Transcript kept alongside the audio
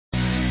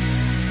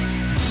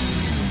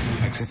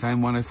XFM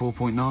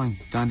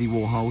 104.9. Dandy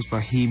Warhol's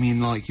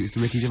Bohemian-like. It was the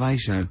Ricky Gervais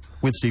show.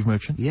 With Steve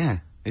Merchant. Yeah,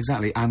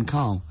 exactly. And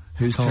Carl,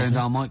 who's turned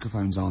our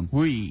microphones on.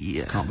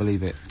 Can't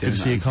believe it. Good to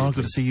see you, Carl.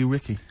 Good to see you,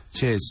 Ricky.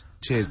 Cheers.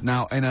 Cheers.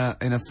 Now, in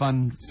a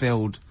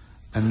fun-filled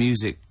and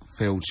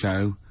music-filled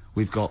show,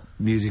 we've got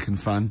music and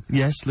fun.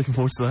 Yes, looking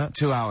forward to that.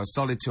 2 hours,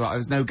 solid 2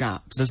 hours. There's no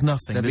gaps. There's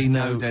nothing. There'll be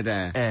no dead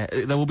air.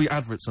 There will be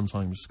adverts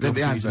sometimes. There'll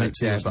be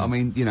adverts, yeah, but I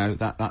mean, you know,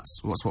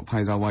 that's what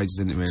pays our wages,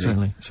 isn't it,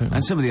 really? Certainly.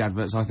 And some of the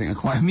adverts I think are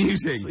quite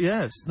amusing.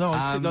 Yes. No,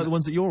 I think like the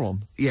ones that you're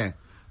on. Yeah.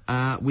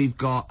 We've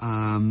got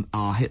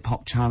our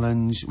hip-hop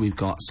challenge, we've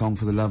got Song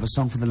for the Lover,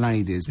 Song for the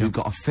Ladies, we've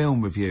got a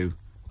film review.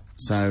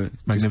 So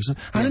magnificent.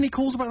 Had any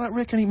calls about that,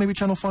 Rick? Any maybe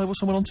Channel 5 or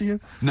someone onto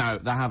you? No,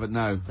 they haven't.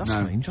 No, that's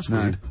strange. That's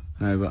weird.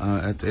 No,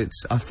 but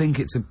it's. I think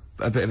it's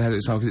a bit ahead of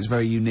its time because it's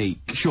very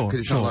unique. Sure, because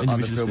it's not like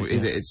other film,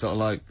 is it? It's sort of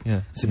like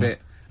it's a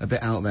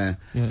bit out there.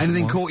 Yeah,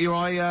 anything caught your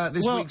eye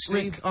this week,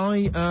 Steve? Rick,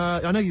 I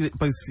know that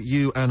both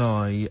you and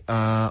I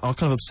are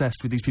kind of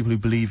obsessed with these people who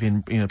believe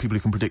in, you know, people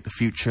who can predict the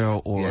future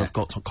or have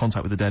got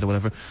contact with the dead or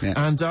whatever. Yeah.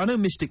 And I know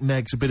Mystic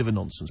Meg's a bit of a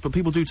nonsense, but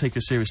people do take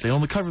her seriously.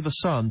 On the cover of The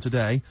Sun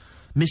today,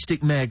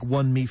 Mystic Meg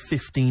won me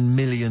 15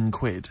 million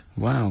quid.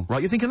 Wow.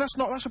 Right, you're thinking that's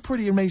a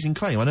pretty amazing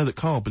claim. I know that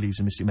Carl believes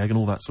in Mystic Meg and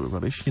all that sort of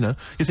rubbish, you know.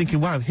 You're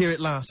thinking, wow, here at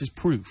last is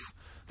proof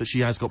that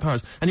she has got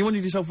powers. And you wondered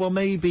to yourself, well,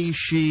 maybe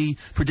she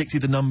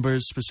predicted the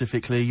numbers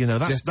specifically, you know,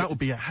 that would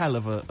be a hell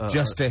of a...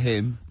 just to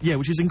him. Yeah,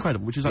 which is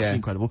incredible, which is absolutely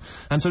incredible.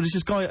 And so there's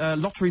this guy,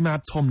 lottery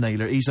mad Tom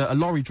Naylor, he's a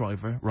lorry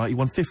driver, right, he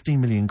won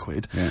 15 million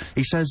quid. Yeah.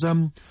 He says,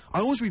 I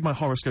always read my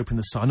horoscope in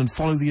The Sun and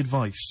follow the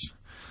advice.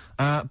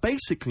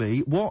 Basically,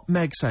 what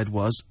Meg said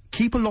was,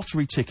 keep a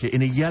lottery ticket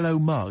in a yellow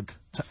mug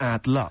to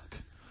add luck.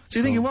 So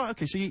you're thinking, well,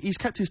 okay, so he's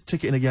kept his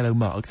ticket in a yellow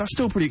mug. That's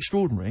still pretty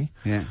extraordinary.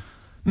 Yeah.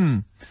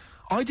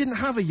 I didn't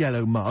have a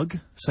yellow mug,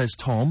 says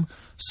Tom,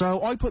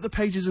 so I put the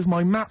pages of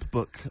my map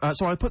book,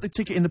 so I put the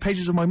ticket in the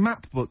pages of my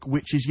map book,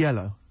 which is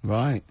yellow.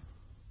 Right.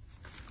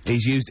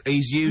 He's used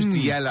the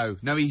yellow.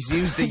 No, he's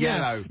used the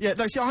yellow. Yeah,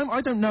 no, see, I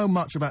don't know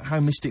much about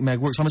how Mystic Meg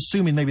works. I'm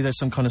assuming maybe there's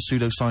some kind of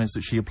pseudoscience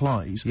that she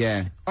applies.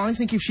 Yeah. I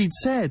think if she'd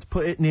said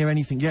put it near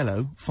anything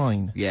yellow,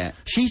 fine. Yeah.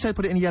 She said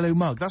put it in a yellow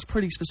mug. That's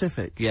pretty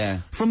specific.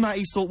 Yeah. From that,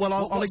 he's thought, well,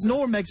 I'll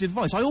ignore Meg's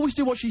advice. I always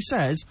do what she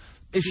says.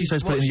 If she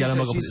says put it in a yellow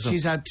mug, I'll put it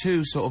she's had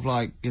two sort of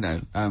like, you know,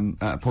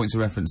 points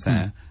of reference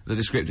there. The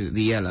descriptive,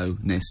 the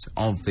yellowness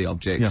of the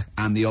object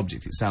and the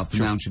object itself. The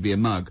noun should be a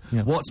mug.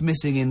 Yeah. What's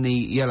missing in the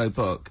yellow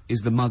book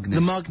is the mugness.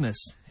 The mugness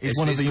is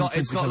one of the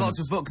It's got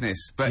lots of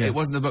bookness, but it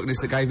wasn't the bookness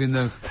that gave him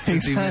the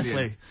 50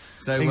 million.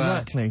 So,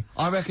 exactly.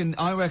 I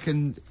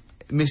reckon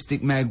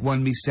Mystic Meg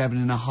won me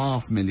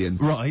 7.5 million.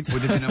 Right.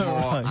 Would have been a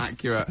more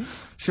accurate.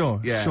 Sure,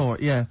 yeah. Sure,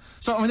 yeah.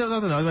 So, I mean, I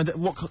don't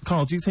know.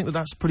 Carl, do you think that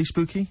that's pretty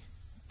spooky?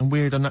 And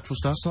weird, unnatural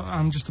stuff? So,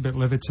 I'm just a bit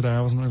livid today.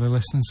 I wasn't really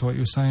listening to what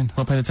you were saying.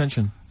 Not paying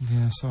attention?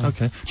 Yeah, sorry.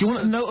 Okay. Do you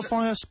want to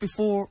notify us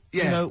before,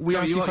 you know, we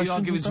ask you questions? You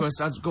are giving to us.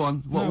 Go on.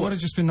 What would have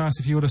just been nice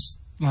if you would have,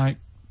 like,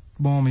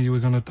 warned me you were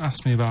going to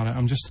ask me about it.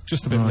 I'm just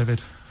a bit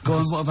livid. Go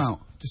on, what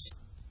about? Just...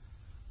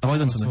 Have I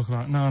done something? Talk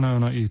about... No,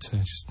 not you two.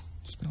 Just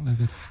a bit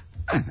livid.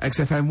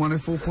 XFM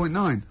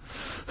 104.9.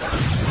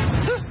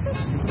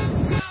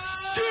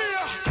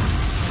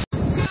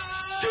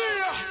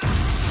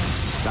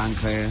 Stand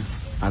clear.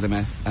 Adam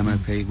F,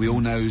 MOP. We all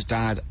know whose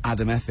dad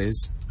Adam F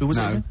is. Who was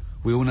it?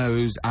 We all know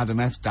who's Adam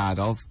F's dad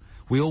of.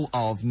 We all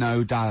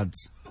know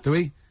dads. Do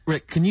we?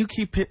 Rick, can you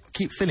keep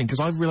filling? Because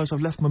I've realised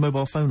I've left my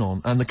mobile phone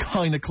on, and the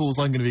kind of calls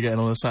I'm going to be getting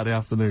on a Saturday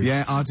afternoon.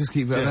 Yeah, I'll just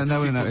keep...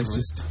 no, it's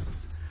just...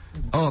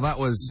 Oh, that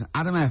was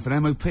Adam F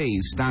and MOP.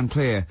 Stand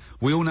clear.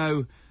 We all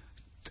know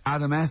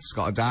Adam F's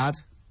got a dad.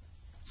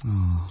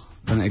 Oh,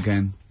 done it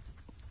again.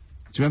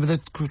 Do you remember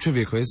the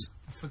trivia quiz?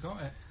 I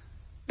forgot it.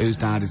 Whose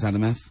dad is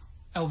Adam F?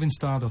 Elvin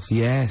Stardust.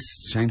 Yes,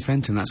 Shane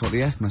Fenton, that's what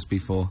the F must be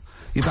for.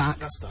 You're back.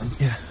 That's done.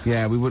 Yeah.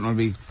 Yeah, we wouldn't want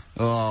to be...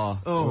 or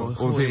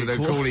people that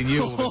are calling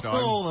you all the time.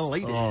 Oh, the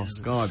ladies.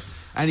 Oh, God.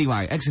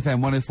 Anyway,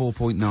 XFM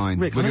 104.9.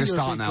 Rick, We're going to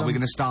start now. We're going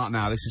to start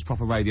now. This is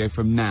proper radio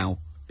from now.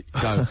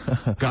 Go.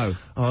 Go.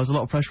 Oh, there's a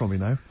lot of pressure on me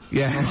now.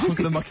 Yeah. I'm going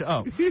to muck it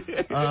up.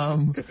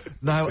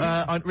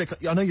 Now,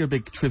 Rick, I know you're a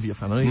big trivia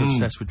fan. I know you're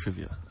obsessed with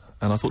trivia.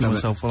 And I thought to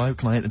myself, well, how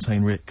can I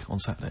entertain Rick on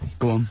Saturday?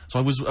 Go on. So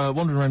I was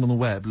wandering around on the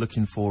web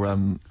looking for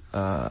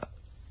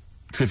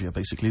trivia,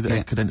 basically,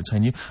 that could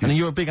entertain you. And then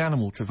you're a big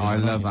animal trivia fan.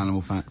 I love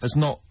animal facts. There's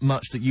not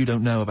much that you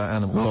don't know about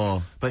animals.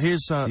 Oh. But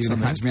here's you're going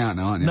to catch me out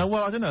now, aren't you? No,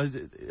 well, I don't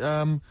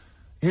know.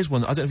 Here's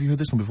one. I don't know if you've heard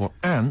this one before.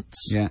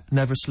 Ants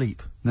never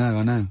sleep. No,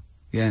 I know.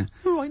 Yeah.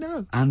 Oh, I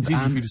know. And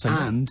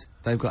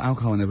they've got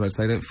alcohol in their blood,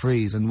 so they don't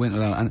freeze and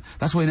winter. And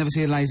that's why you never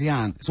see a lazy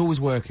ant. It's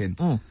always working.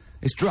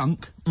 It's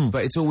drunk,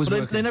 but it's always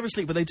working. They never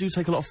sleep, but they do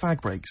take a lot of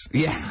fag breaks.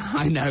 Yeah,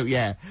 I know,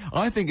 yeah.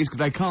 I think it's 'cause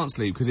they can't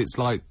sleep because it's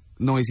like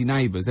noisy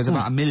neighbours. There's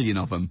about 1 million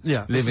of them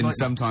living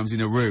sometimes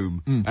in a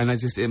room, and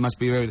it must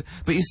be very...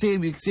 But you see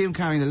them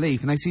carrying a leaf,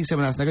 and they see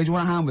someone else, and they go, do you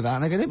want a hand with that?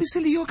 And they go, don't be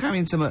silly, you're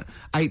carrying some at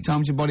 8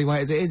 times your body weight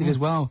as it is. He goes,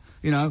 well,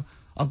 you know,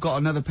 I've got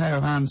another pair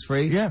of hands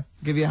free. Yeah.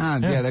 Give you a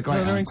hand. Yeah, they're great.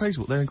 No, they're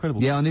incredible. They're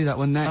incredible. Yeah, I knew that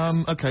one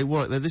next. Okay,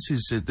 well, this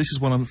is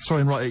one I'm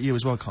throwing right at you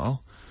as well,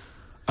 Carl.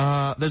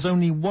 There's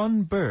only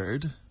one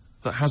bird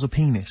that has a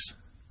penis.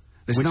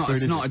 It's not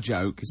a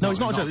joke. It's not a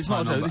joke. It's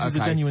not a joke. This is a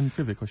genuine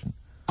trivia question.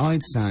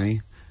 I'd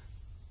say...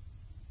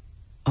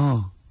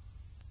 Oh.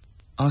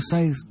 I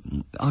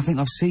think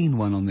I've seen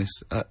one on this.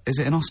 Is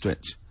it an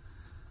ostrich?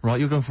 Right,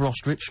 you're going for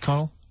ostrich,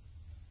 Carl?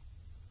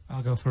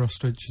 I'll go for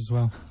ostrich as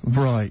well.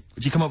 Right.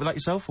 Did you come up with that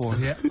yourself, or...?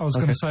 Yeah, I was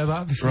going to say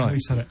that before you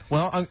said it.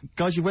 Well,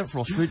 guys, you went for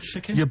ostrich.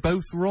 Chicken? You're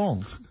both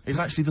wrong. It's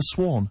actually the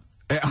swan.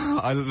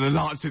 The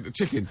large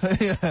chicken.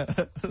 Yeah.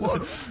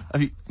 What?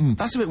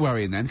 That's a bit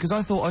worrying then, because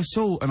I thought I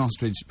saw an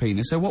ostrich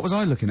penis, so what was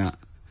I looking at?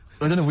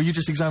 I don't know, were you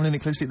just examining it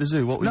closely at the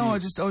zoo? What were you... I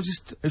was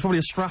just... It's probably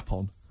a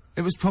strap-on.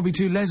 It was probably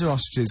two leather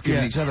ostriches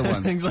giving each other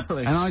one.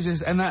 Exactly.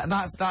 And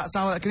that's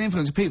how that can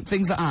influence people.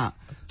 Things like that.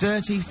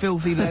 Dirty,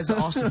 filthy leather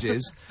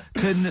ostriches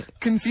can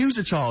confuse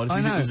a child if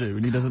he's at the zoo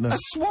and he doesn't know. A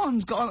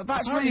swan's got...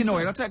 That's really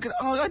annoying.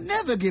 I'd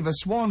never give a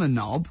swan a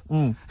knob.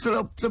 It's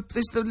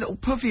the little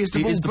puffiest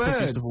of all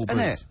birds, isn't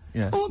it?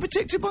 Yeah. Oh, I'm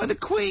protected by the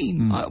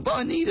queen. But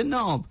I need a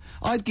knob.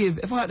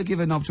 If I had to give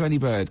a knob to any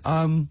bird,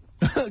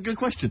 Good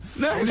question.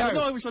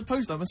 I wish I'd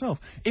posed that myself.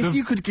 If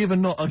you could give a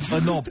knob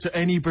to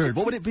any bird,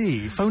 what would it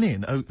be? Phone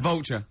in.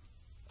 Vulture.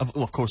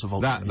 Of course a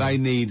vulture. They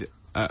need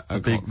a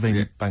big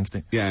veiny bang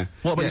stick. Yeah.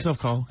 What about yourself,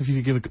 Carl? If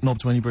you could give a knob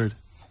to any bird?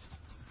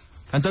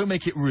 And don't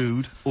make it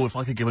rude, or if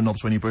I could give a knob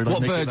to any bird,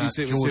 I'd make it that. What bird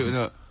do you suit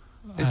up?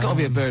 It's got to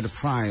be a bird of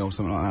prey or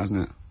something like that,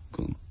 hasn't it?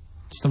 Cool.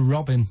 Just a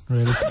robin,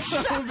 really.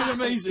 That would be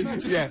amazing.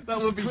 That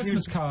would be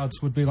Christmas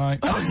cards would be like...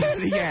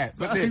 Yeah,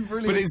 but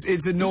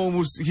it's a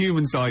normal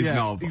human-sized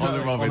knob on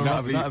a robin.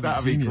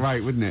 That'd be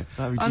great, wouldn't it?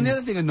 And the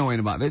other thing annoying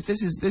about this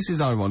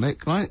is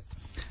ironic, right?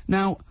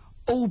 Now,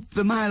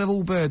 the male of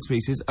all bird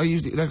species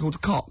they're called a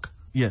cock.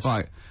 Yes.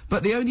 Right.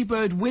 But the only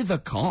bird with a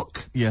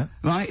cock,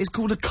 right, is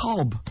called a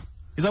cob.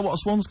 Is that what a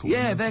swan's called?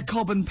 Yeah, they're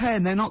cob and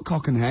pen. They're not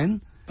cock and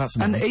hen. That's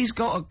annoying. And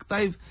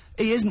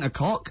he isn't a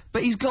cock,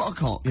 but he's got a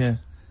cock. Yeah.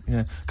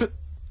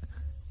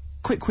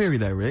 Quick query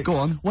there, Rick. Go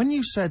on. When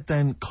you said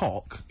then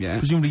cock,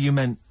 presumably you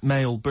meant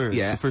male bird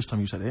the first time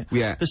you said it.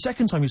 Yeah. The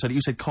second time you said it,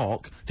 you said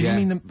cock. Did you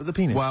mean the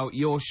penis? Well,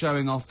 you're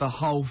showing off the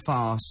whole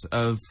farce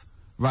of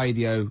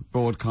radio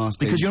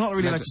broadcasting. Because you're not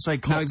really allowed to say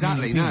cock. No,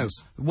 exactly, no.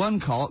 One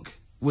cock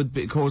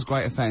would cause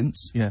great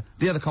offence. Yeah.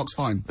 The other cock's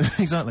fine.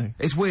 Exactly.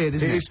 It's weird,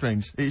 isn't it? It is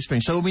strange. It is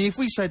strange. So, I mean,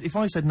 if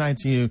I said now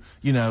to you,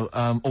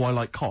 I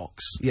like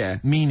cocks. Yeah.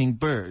 Meaning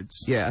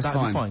birds. Yeah, that's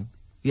that'd be fine.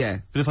 Yeah.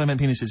 But if I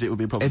meant penises, it would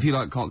be a problem. If you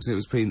like cocks, it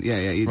was penis.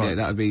 Yeah,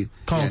 that would be...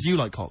 Carl, do you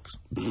like cocks?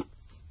 Do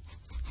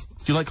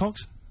you like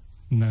cocks?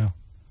 No.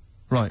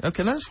 Right,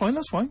 okay, that's fine.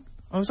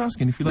 I was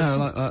asking if you like...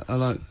 No, I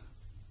like,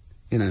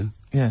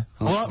 Yeah.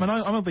 Well,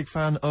 I'm a big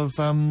fan of,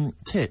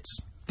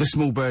 tits. The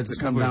small birds that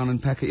come down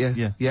and peck at you.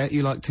 Yeah. Yeah,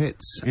 you like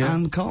tits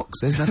and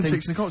cocks. There's nothing...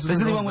 Tits and cocks. There's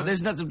nothing wrong with...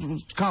 There's nothing...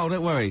 Carl,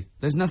 don't worry.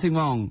 There's nothing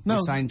wrong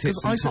with saying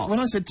tits and cocks. When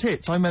I said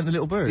tits, I meant the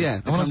little birds.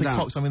 Yeah, and when I said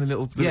cocks, I mean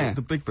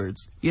the big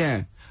birds.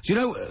 Yeah. Do you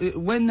know,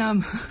 when,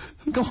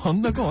 Go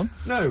on, no, go on.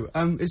 No,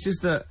 it's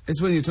just that... It's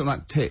when you're talking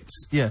about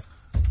tits. Yeah.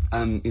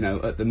 At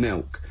the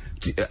milk.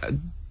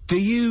 Do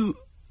you...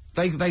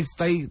 I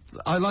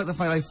like the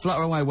fact they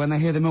flutter away when they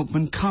hear the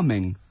milkman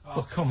coming.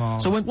 Oh, come on.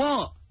 So when...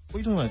 What? What are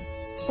you talking about?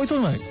 What are you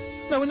talking about?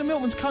 No, when the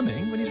milkman's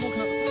coming, when he's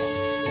walking up the clock.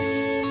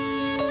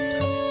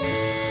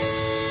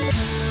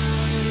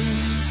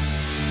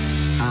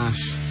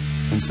 Ash,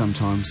 and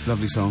sometimes,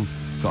 lovely song.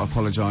 Got to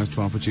apologise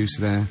to our producer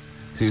there,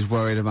 because he was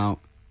worried about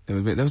it a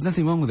bit. There was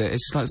nothing wrong with it.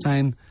 It's just like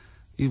saying,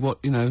 you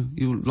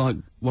like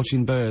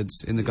watching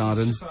birds in the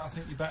garden. It's just that I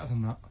think you're better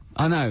than that.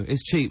 I know,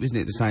 it's cheap, isn't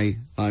it, to say,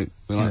 I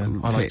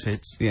like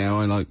tits. Yeah,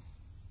 or I like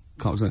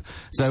cocks.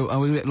 So,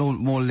 we're a bit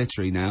more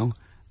literary now.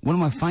 One of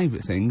my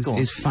favourite things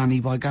is Fanny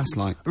by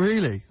Gaslight.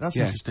 Really? That's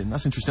interesting.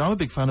 That's interesting. I'm a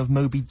big fan of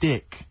Moby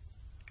Dick.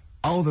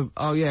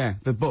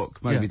 The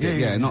book, Moby Dick.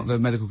 Yeah, not the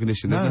medical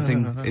condition. There's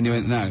nothing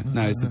innuendo.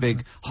 No, it's the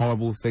big,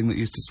 horrible thing that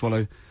used to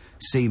swallow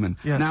semen.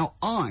 Yeah. Now,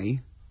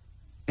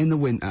 in the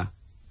winter...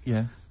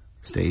 Yeah.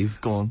 Steve.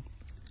 Go on.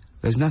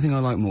 There's nothing I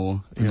like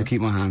more than to keep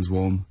my hands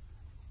warm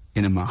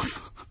in a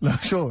muff. No,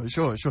 sure.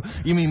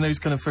 You mean those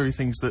kind of furry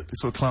things that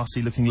sort of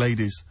classy-looking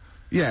ladies...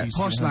 Yeah,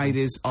 posh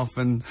ladies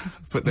often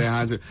put their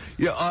hands...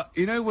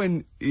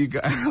 when you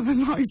have a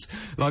nice,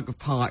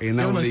 party and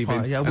they're all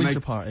leaving... a winter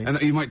party.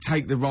 And you might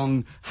take the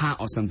wrong hat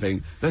or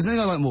something. There's nothing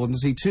I like more than to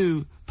see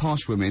two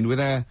posh women with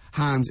their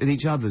hands in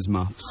each other's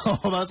muffs.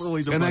 Oh, that's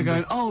always a And they're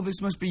going, oh,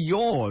 this must be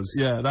yours.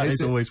 Yeah, that is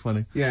always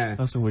funny. Yeah.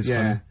 That's always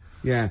funny.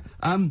 Yeah.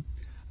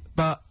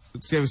 But,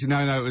 seriously,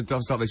 no,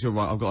 I'll stop this, you're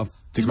right, I've got a...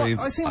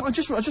 I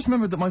just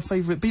remembered that my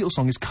favourite Beatles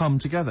song is Come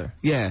Together.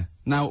 Yeah.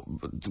 Now,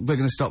 we're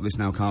going to stop this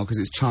now, Carl, because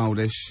it's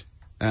childish.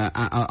 You're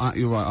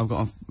right, I've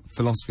got a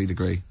philosophy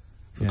degree,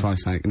 for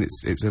Christ's sake, and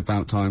it's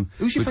about time.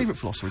 Who's your favourite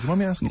philosopher? Do you mind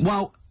me asking?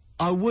 Well,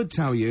 I would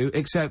tell you,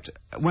 except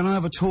when I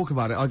have a talk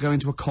about it, I go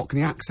into a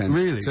Cockney accent.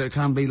 Really? So it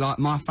can be like,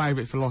 my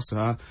favourite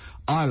philosopher,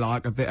 I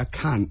like a bit of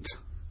Kant.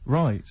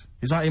 Right.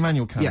 Is that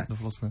Immanuel Kant, the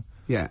philosopher?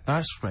 Yeah.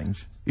 That's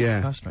strange.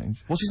 Yeah. That's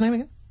strange. What's his name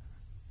again?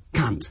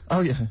 Kant.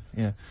 Oh,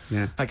 yeah.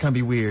 That can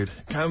be weird.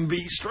 Can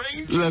be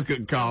strange. Look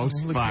at Carl's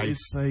face. At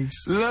his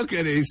face. Look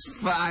at his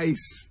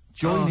face.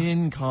 Join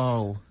in,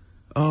 Carl.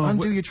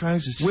 Undo your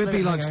trousers. Just We'd let be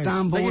it like hang Stan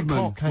out. Let your Boardman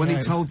cock hang when he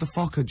out. told the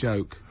Fokker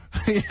joke.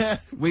 Yeah.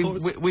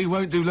 We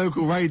won't do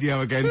local radio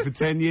again for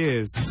 10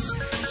 years.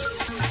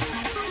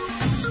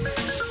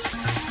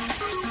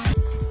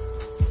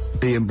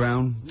 Ian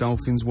Brown,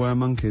 Dolphins were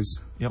monkeys.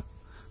 Yep.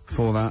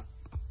 Before that,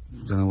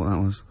 don't know what that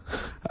was.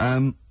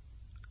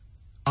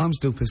 I'm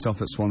still pissed off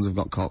that swans have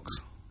got cocks.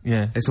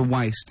 Yeah. It's a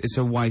waste. It's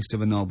a waste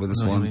of a knob with a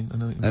I know what swan. you mean, I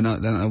know what you They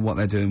don't know what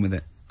they're doing with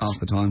it half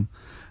the time.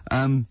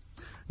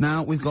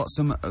 Now we've got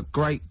some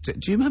great. Do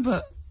you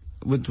remember?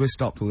 We're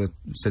stopped all the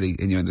silly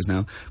innuendos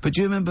now. But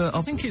do you remember?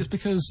 I think it's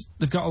because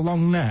they've got a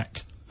long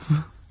neck,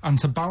 and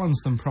to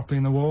balance them properly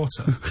in the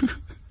water.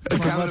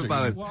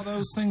 Counterbalance. What are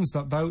those things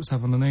that boats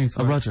have underneath?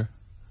 A rudder.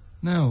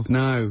 No.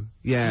 No.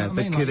 Yeah. Do you know what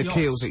I mean? The Like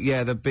keels. yachts?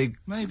 Yeah. The big.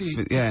 Maybe.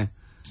 Yeah.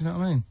 Do you know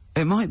what I mean?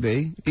 It might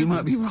be. You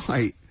might be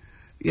right.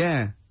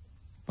 Yeah.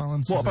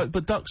 Balance. What about?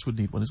 But ducks would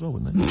need one as well,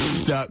 wouldn't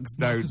they? Ducks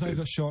don't. Because they've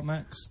got short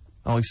necks.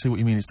 Oh, I see what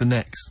you mean. It's the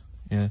necks.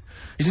 Yeah.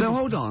 So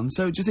hold on.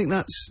 So do you think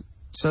that's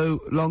so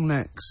long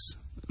necks,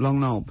 long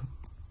knob?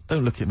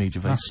 Don't look at me,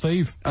 Gervais. Ask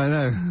Steve. I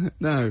know.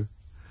 No.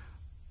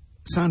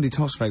 Sandy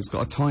Tossfake's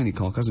got a tiny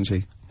cock, hasn't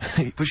she?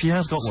 But she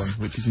has got one,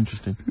 which is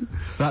interesting.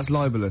 That's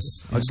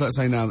libelous. I'd just like to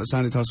say now that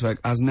Sandy Tossfake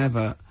has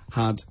never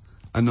had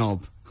a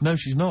knob. No,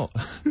 she's not.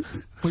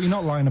 But you're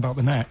not lying about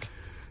the neck.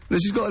 No,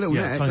 she's got a little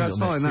Yeah, neck. tiny That's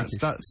little fine. neck,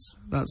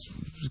 That's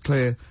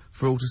clear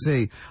for all to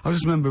see. I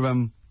just remember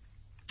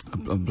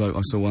a bloke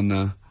I saw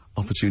on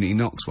Opportunity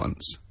Knocks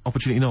once.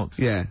 Opportunity knocks.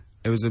 Yeah,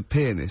 it was a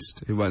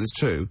pianist who wrote. It's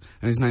true,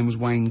 and his name was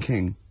Wayne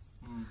King.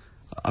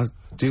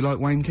 Do you like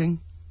Wayne King?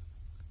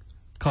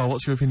 Carl,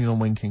 what's your opinion on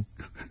Wayne King?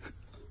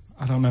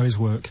 I don't know his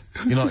work.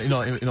 You're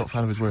not a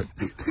fan of his work.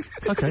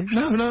 Okay,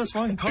 no, that's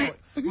fine. Carl,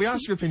 we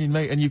asked your opinion,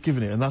 mate, and you've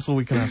given it, and that's all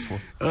we can ask for.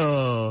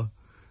 Oh,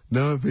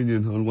 no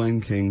opinion on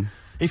Wayne King.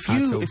 If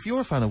you're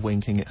a fan of Wayne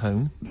King at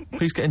home,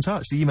 please get in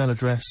touch. The email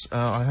address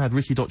I had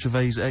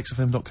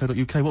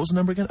ricky.gervais@xfm.co.uk. What was the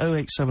number again?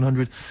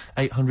 08700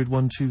 800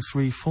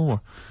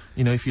 1234.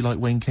 You know, if you like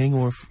Wayne King,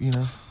 or if you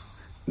know.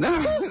 No. Oh,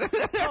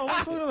 what are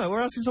you talking about? We're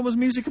asking someone's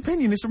music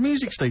opinion. It's a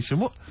music station.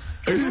 What?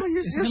 You're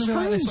It's going to be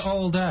like this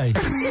all day.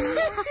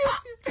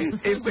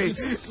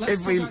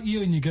 Let's talk about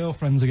you and your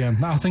girlfriends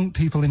again. I think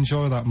people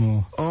enjoy that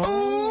more.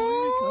 Oh!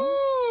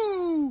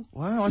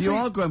 Wow, You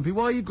are grumpy.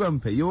 Why are you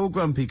grumpy? You're all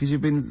grumpy because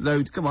you've been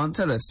loaded. Come on,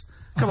 tell us.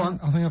 Come on.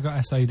 I think I've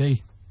got SAD.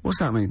 What's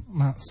that mean?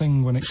 That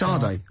thing when it's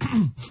Sade.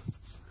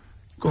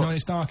 Go No, on.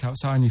 it's dark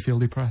outside and you feel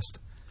depressed.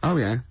 Oh,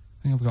 yeah.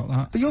 I think I've got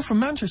that. But you're from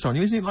Manchester, aren't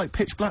you? Isn't it like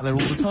pitch black there all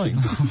the time?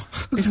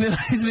 Isn't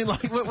it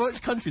like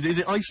which country is it? Is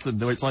it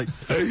Iceland where it's like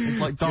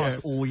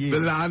dark all year? The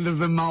land of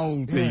the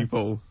mole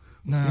people.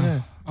 No.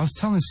 Yeah. I was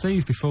telling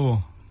Steve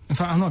before. In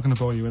fact, I'm not going to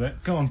bore you with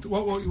it. Go on.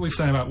 What were we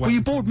saying about Wayne Well,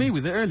 you King? bored me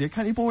with it earlier.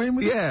 Can't you bore him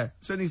with it? Yeah,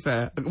 it's only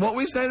fair. What were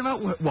we saying about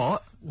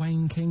what?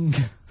 Wayne King.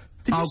 Did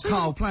you Oh, say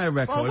Carl, that? play a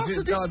record. Oh, that's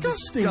a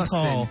disgusting,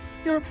 Carl.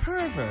 You're a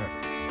pervert.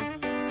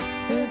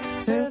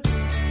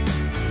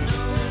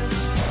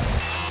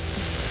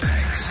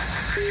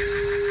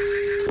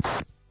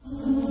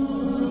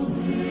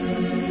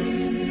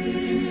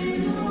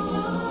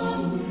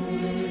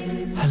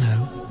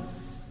 Hello.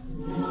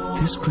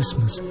 This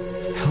Christmas,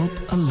 help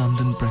a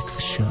London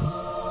breakfast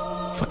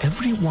show. For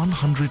every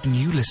 100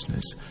 new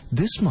listeners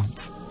this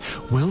month,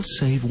 we'll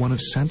save one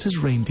of Santa's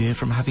reindeer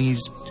from having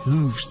his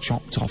hooves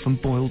chopped off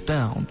and boiled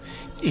down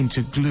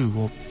into glue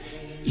or,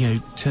 you know,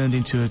 turned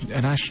into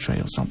an ashtray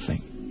or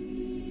something.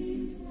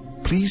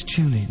 Please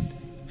tune in,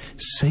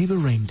 save a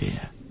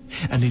reindeer,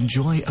 and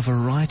enjoy a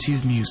variety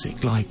of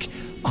music like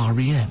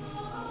R.E.M.,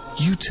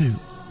 U2,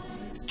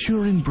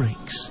 Turin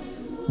Breaks,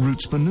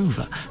 Roots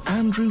Maneuver,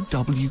 Andrew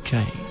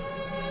W.K.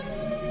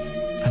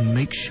 And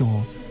make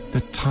sure the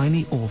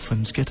tiny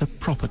orphans get a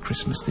proper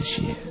Christmas this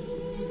year.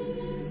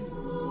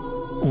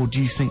 Or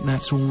do you think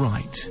that's all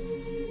right?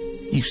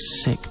 You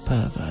sick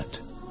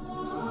pervert.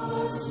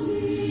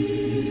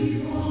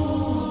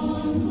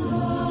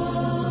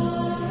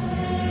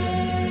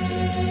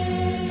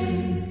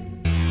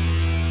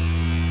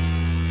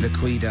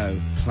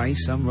 Liquido, play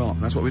some rock.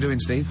 That's what we're doing,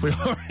 Steve. We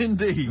are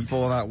indeed.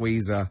 Before that,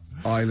 Weezer,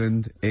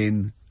 Island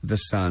in the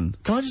Sun.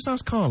 Can I just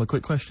ask Carl a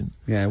quick question?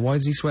 Yeah, why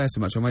does he swear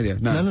so much on radio?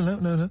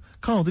 No.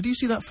 Carl, did you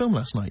see that film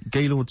last night?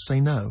 Gaylord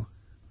Say No.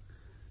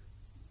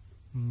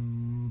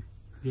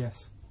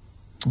 Yes.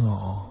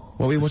 Oh,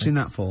 What are we watching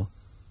that for?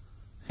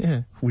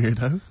 yeah,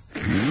 weirdo.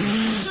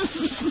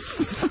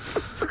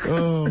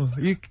 Oh,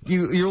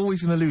 you're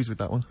always going to lose with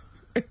that one.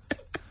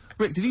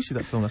 Rick, did you see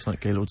that film last night?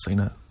 Gaylord Say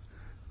No.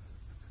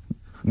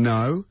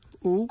 No.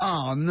 Oh,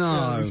 Oh,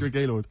 no. yeah, you're a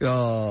Gaylord.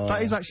 Oh.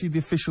 That is actually the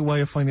official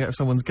way of finding out if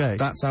someone's gay.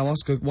 That's how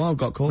Oscar Wilde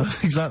got caught.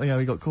 That's exactly how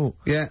he got caught.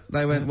 Yeah,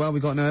 they went, well, we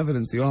got no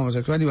evidence that your arm was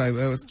okay.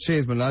 Anyway,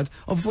 cheers, my lad.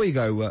 Oh, before you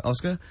go,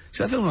 Oscar,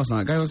 see that film last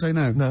night? Go and say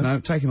no. No.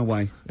 No, take him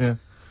away. Yeah.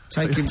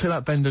 Take him, to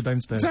that bender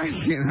downstairs. take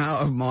him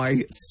out of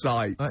my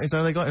sight. That is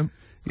how they got him.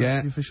 Yeah.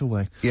 That's the official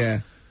way. Yeah.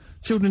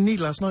 Children in Need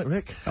last night,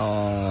 Rick.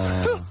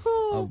 Oh.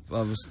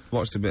 I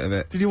watched a bit of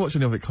it. Did you watch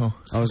any of it, Carl?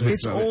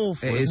 It's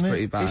awful, It is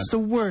pretty bad. It's the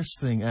worst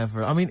thing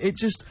ever. I mean,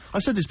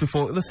 I've said this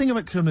before, the thing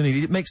about Killing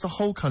Eve, it makes the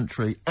whole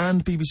country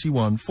and BBC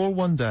One, for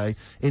one day,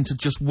 into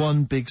just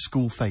one big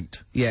school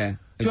fete. Yeah.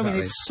 Do you know what I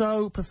mean? It's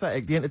so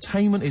pathetic. The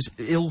entertainment is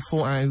ill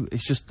thought out.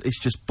 It's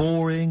just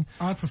boring.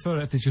 I'd prefer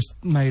it if they just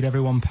made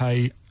everyone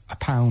pay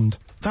 £1.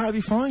 That'd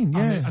be fine,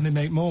 yeah. And they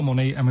make more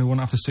money and we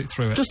wouldn't have to sit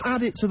through it. Just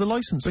add it to the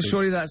licence But fee.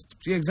 surely that's...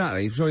 Yeah,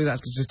 exactly. Surely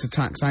that's just a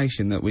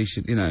taxation that we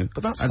should, you know...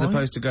 But that's as fine.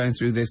 opposed to going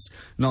through this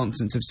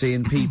nonsense of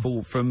seeing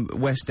people from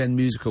West End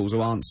musicals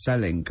who aren't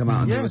selling come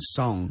out and do a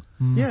song.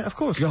 Yeah, of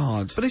course.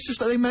 God. But it's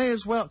just that they may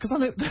as well... Because I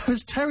know there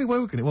was Terry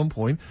Wogan at one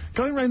point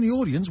going around the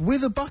audience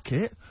with a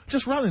bucket,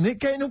 just running it,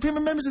 getting up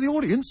members of the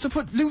audience to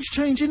put loose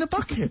change in a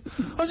bucket.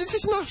 This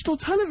is national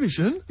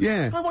television.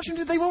 Yeah. And I'm watching...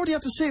 They've already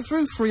had to sit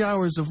through 3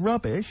 hours of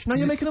rubbish. Now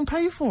you're making them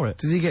pay for it.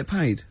 Does he get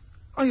paid?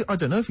 I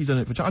don't know if he's done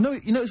it for... I know,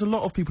 there's a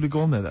lot of people who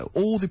go on there, though.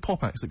 All the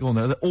pop acts that go on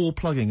there, they're all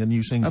plugging a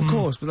new single. Of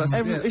course, but that's...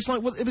 It's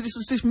like,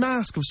 it's this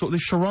mask of sort of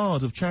this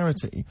charade of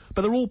charity,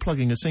 but they're all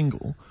plugging a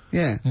single.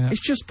 Yeah. It's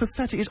just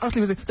pathetic. It's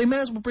utterly pathetic. They may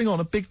as well bring on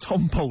a big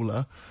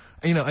tombola,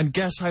 you know, and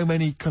guess how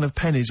many kind of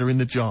pennies are in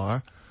the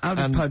jar. How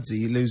did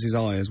Pudsey lose his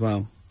eye as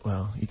well?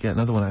 Well, you get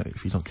another one out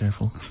if you're not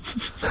careful.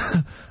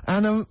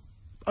 And, I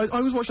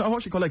watched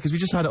it quite late, because we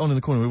just had it on in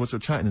the corner, we were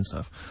sort of chatting and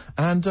stuff.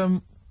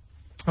 And,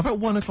 about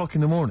 1 o'clock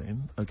in the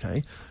morning,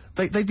 okay,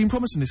 they'd been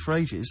promising this for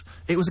ages.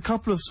 It was a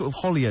couple of sort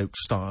of Hollyoaks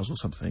stars or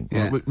something,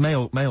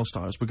 male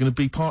stars, were going to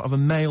be part of a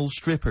male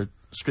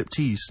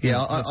striptease.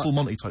 Yeah, full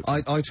Monty type.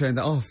 I turned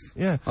that off.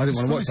 Yeah. I didn't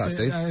want to watch that,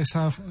 Steve.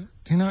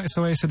 Do you know, it's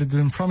the way he said it'd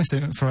been promised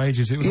it for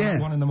ages. It was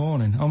like 1 in the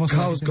morning. Almost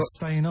Carl's like he's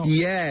been staying up.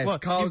 Yes,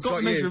 What, Carl's you've got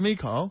the measure of me,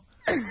 Carl.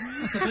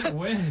 That's a bit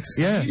weird.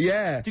 Yeah.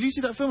 Yeah. Did you see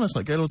that film last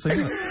night, Gaylord Take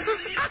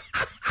That?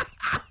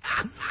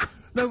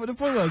 No, but the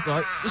point was,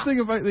 like, the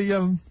thing about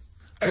the,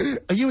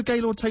 are you a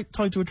Gaylord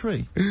tied to a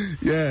tree?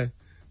 Yeah.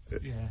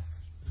 Yeah.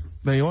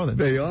 There you are, then.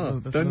 There you are.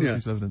 That's Done another ya.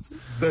 piece of evidence.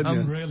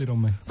 Really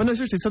done me. But no,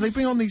 seriously, so they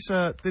bring on these,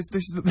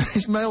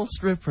 this male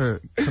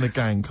stripper kind of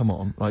gang come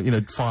on, like, you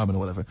know, firemen or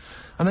whatever,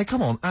 and they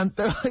come on, and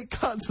they're like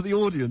cut to the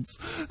audience,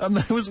 and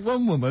there was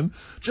one woman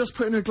just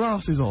putting her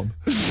glasses on.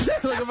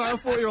 Like about a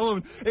 40-year-old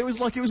woman. It was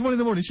 1 in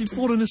the morning, she'd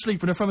fallen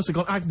asleep, and her pharmacist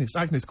had gone, Agnes,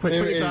 quick,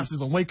 put your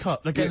glasses on, wake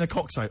up, they're getting their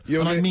cocks out.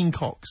 And I mean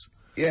cocks.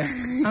 Yeah.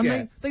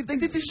 And they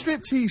did this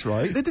striptease,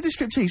 right? They did this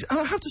striptease, and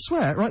I have to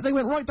swear, right? They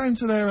went right down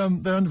to their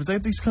underwear. They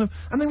had these kind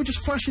of, and they were just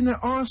flashing their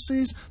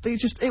arses.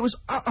 It was,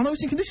 and I was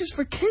thinking, this is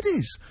for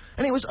kiddies,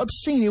 and it was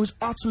obscene. It was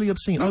utterly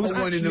obscene. I was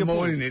 1 in the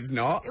morning, it's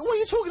not. What are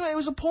you talking about? It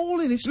was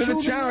appalling. It's But the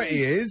children.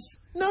 charity is.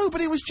 No,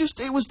 but it was just,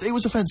 it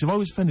was offensive. I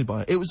was offended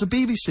by it. It was the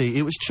BBC,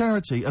 it was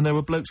charity, and there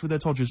were blokes with their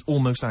todgers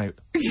almost out.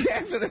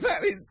 Yeah, but the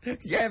fact is,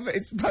 but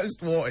it's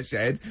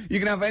post-Watershed. You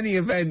can have any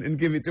event and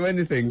give it to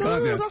anything,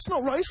 can't you? No, that's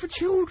not right. It's for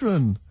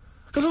children.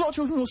 Because a lot of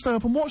children will stay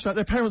up and watch that.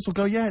 Their parents will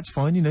go, yeah, it's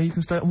fine, you know, you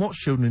can stay up and watch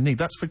Children in Need.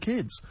 That's for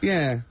kids.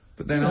 Yeah,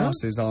 but then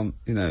arses aren't,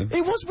 you know...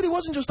 It was, but it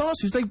wasn't just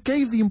arses. They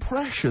gave the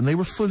impression they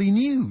were fully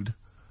nude.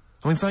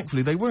 I mean,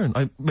 thankfully they weren't.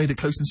 I made a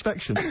close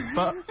inspection.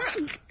 But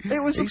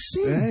it was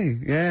obscene. Hey,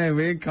 yeah,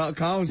 me and Carl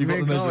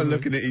are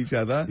looking at each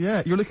other.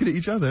 Yeah, you're looking at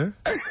each other.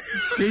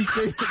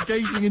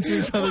 Gazing into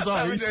each other's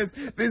eyes.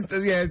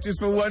 Just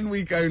for 1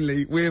 week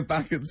only, we're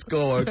back at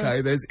score,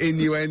 okay? There's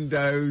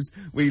innuendos.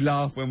 We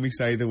laugh when we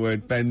say the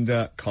word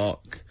bender,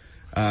 cock,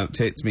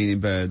 tits meaning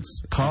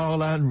birds.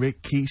 Carl and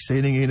Ricky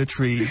sitting in a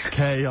tree,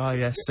 Kissing.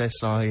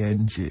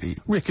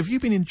 Rick, have you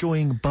been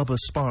enjoying Bubba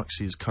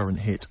Sparks' current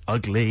hit,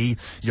 Ugly?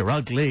 You're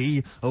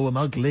ugly, oh I'm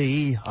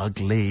ugly,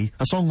 ugly.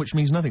 A song which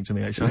means nothing to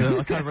me, actually.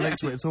 I can't relate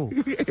to it at all.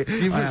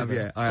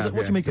 I have.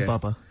 What do you make of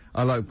Bubba?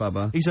 I like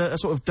Bubba. He's a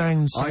sort of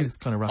down south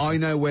kind of rapper. I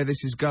know where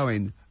this is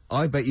going.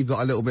 I bet you've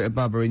got a little bit of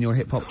Bubba in your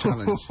hip-hop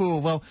challenge.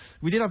 Well,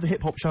 we did have the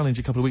hip-hop challenge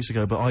a couple of weeks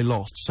ago, but I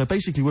lost. So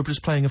basically, we're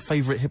just playing a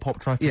favourite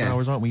hip-hop track of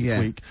ours, aren't we, each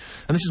week?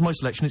 And this is my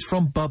selection. It's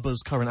from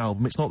Bubba's current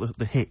album. It's not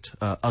the hit,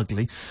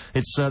 Ugly.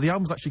 It's, the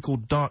album's actually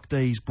called Dark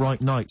Days,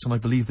 Bright Nights, and I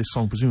believe this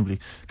song presumably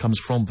comes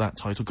from that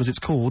title, because it's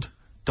called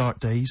Dark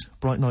Days,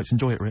 Bright Nights.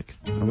 Enjoy it, Rick.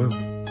 I will.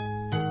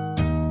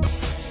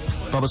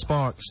 Bubba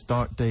Sparks,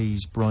 Dark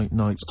Days, Bright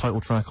Nights,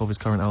 title track of his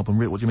current album.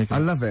 Rick, what do you make of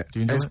it? I love it. Do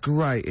you enjoy it? It's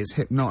great. It's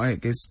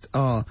hypnotic. It's,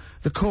 the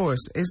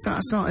chorus, is that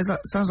a song?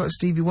 Sounds like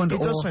Stevie Wonder?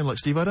 It does sound like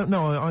Steve. I don't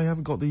know. I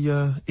haven't got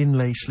the,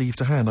 inlay sleeve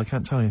to hand. I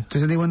can't tell you.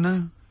 Does anyone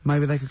know?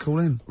 Maybe they could call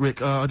in.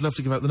 Rick, I'd love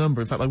to give out the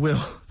number. In fact, I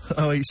will.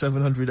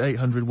 08700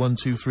 800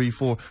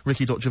 1234.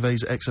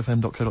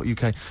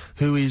 Ricky.gervais@xfm.co.uk,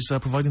 who is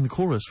providing the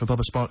chorus for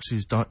Bubba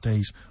Sparks' Dark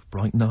Days,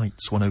 Bright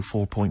Nights,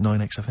 104.9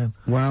 XFM.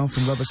 Wow,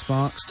 from Bubba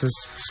Sparks to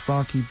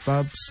Sparky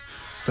Bubs.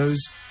 Those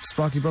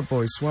Sparky Bub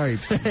boys, Suede.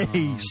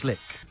 Hey, slick.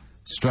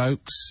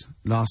 Strokes,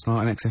 last night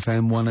on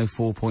XFM,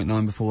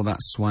 104.9 before that,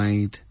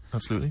 Suede.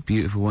 Absolutely.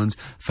 Beautiful ones.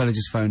 Fella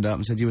just phoned up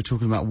and said you were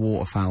talking about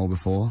waterfowl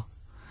before.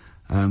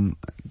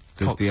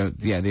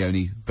 The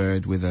only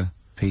bird with a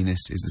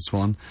penis is the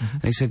swan.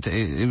 And he said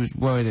it was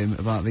worried him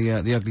about the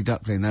ugly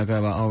duckling. They'll go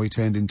about, he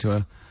turned into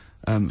a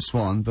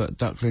swan, but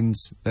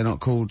ducklings, they're not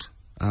called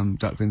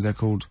ducklings, they're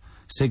called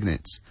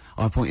cygnets.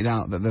 I pointed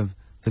out that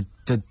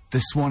the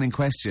swan in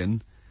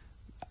question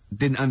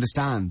didn't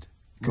understand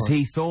because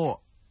he thought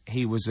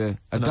he was a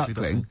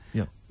duckling.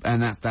 Yeah.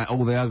 And that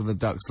all the other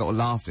ducks sort of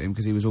laughed at him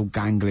because he was all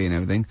gangly and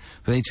everything.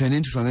 But he turned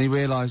into one and he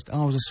realised,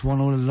 oh, I was a swan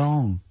all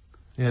along.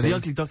 Yeah, the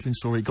ugly duckling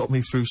story got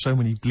me through so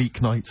many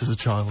bleak nights as a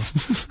child.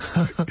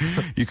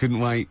 You couldn't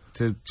wait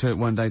to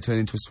one day turn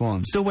into a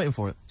swan. Still waiting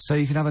for it. So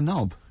you can have a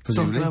knob.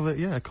 So you can have it,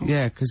 yeah, cool.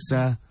 Yeah,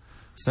 because,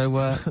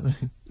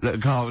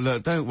 look, Carl,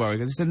 look, don't worry.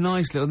 This is a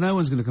nice little... No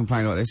one's going to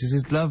complain about this. This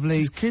is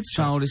lovely,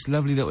 childish,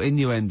 lovely little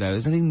innuendo.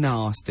 There's nothing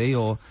nasty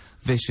or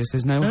vicious.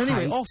 There's no And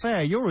anyway, hate. off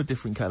air, you're a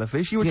different kettle of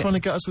fish. You were trying to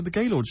get us with the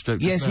Gaylord's joke.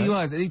 Yes, he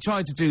was. And he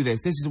tried to do this.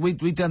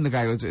 We'd done the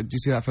Gaylords. Did you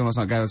see that film last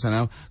night, Gaylords I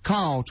Know?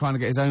 Carl, trying to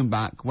get his own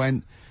back,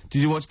 went...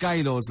 Did you watch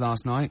Gaylords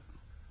last night?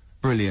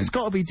 Brilliant. It's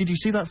got to be, did you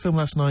see that film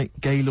last night,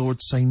 Gaylord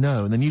Say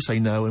No, and then you say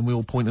no, and we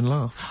all point and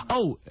laugh?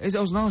 Oh, I was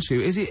going to ask you,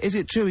 is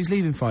it true he's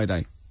leaving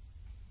Friday?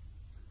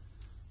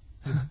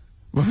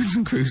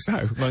 Robinson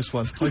Crusoe. Nice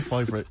one. High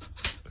five for it.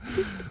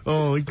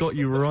 Oh, he got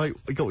you right.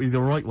 He got you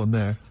the right one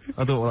there.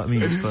 I don't know what that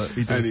means, but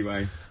he did.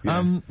 Anyway.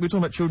 Yeah. We're talking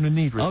about children in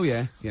need, Rick. Oh,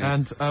 yeah.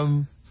 And,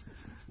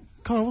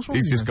 Carl, what's wrong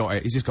He's with you? just got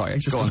it. He's just got it.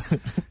 He's just Go on.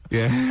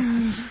 Yeah.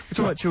 We're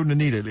talking about children in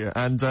need earlier,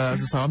 and as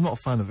I say, I'm not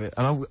a fan of it.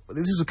 And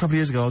this is a couple of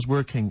years ago. I was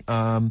working,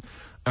 and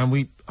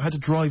I had to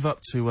drive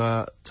up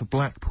to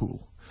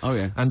Blackpool. Oh,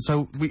 yeah. And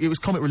so it was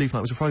Comic Relief night.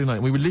 It was a Friday night,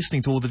 and we were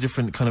listening to all the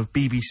different kind of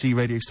BBC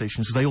radio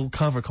stations, because they all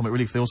cover Comic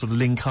Relief. They all sort of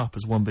link up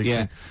as one big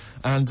thing.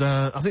 And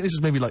I think this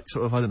was maybe like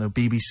sort of, I don't know,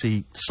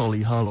 BBC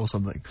Solihull or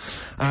something.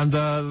 And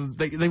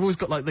they've always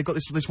got like, they've got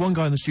this one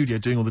guy in the studio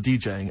doing all the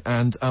DJing,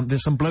 and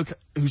there's some bloke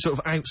who's sort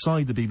of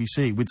outside the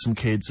BBC with some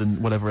kids and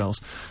whatever else,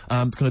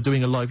 kind of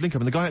doing a live link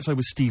up. And the guy outside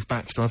was Steve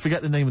Baxter. I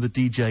forget the name of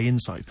the DJ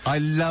inside. I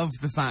love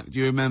the fact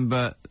you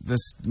remember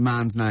this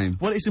man's name.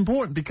 Well, it's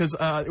important because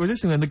we're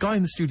listening, and the guy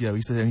in the studio,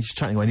 he's there and he's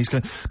chatting away, and he's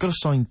going, got a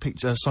signed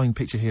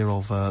picture here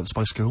of the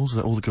Spice Girls.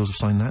 All the girls have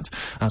signed that,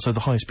 so the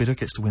highest bidder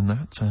gets to win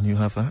that, and you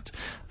have that.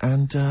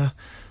 And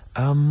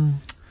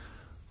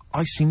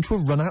I seem to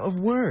have run out of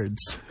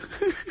words.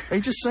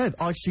 He just said,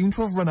 I seem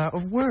to have run out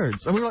of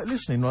words, and we were like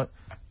listening, like,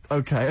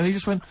 okay, and he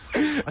just went,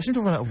 I seem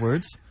to have run out of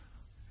words.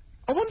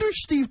 I wonder if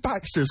Steve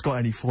Baxter's got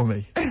any for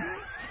me.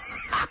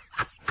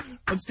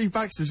 And Steve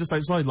Baxter's just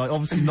outside, like,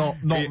 obviously not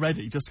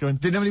ready, just going...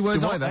 Didn't have any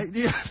words either?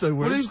 Yeah, no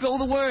words. Well, who's got all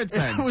the words,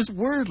 then? It was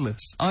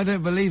wordless. I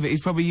don't believe it.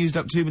 He's probably used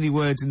up too many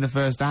words in the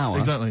first hour.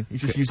 Exactly. He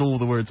just used all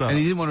the words up. And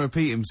he didn't want to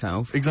repeat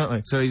himself.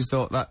 Exactly. So he just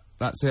thought,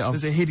 that's it.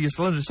 There's a hideous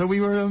London. So we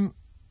were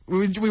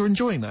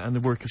enjoying that and the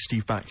work of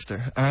Steve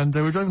Baxter. And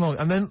we were driving along,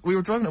 and then we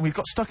were driving, and we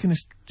got stuck in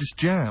this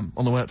jam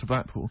on the way up to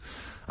Blackpool.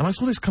 And I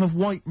saw this kind of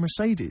white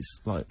Mercedes,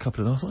 like, a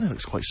couple of them. I thought, it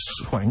looks quite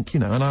swank, you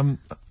know, and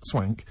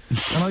swank.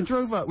 And I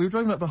drove up, we were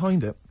driving up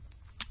behind it,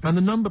 and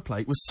the number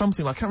plate was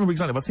something like, I can't remember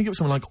exactly, but I think it was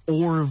something like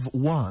Orv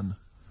 1.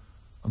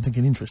 I'm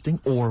thinking, interesting,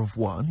 Orv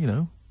 1, you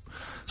know.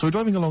 So we're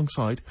driving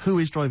alongside, who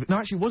is driving? No,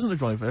 actually, it wasn't a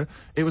driver,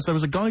 there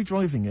was a guy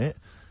driving it,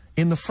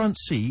 in the front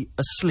seat,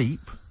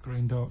 asleep.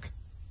 Green Dog.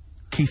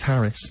 Keith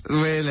Harris.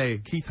 Really?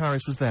 Keith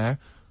Harris was there.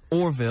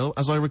 Orville,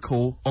 as I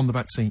recall, on the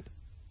back seat.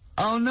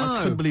 Oh, no.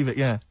 I couldn't believe it,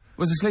 yeah.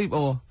 Was asleep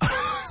or?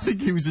 I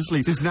think he was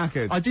asleep. Just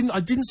knackered. I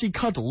didn't see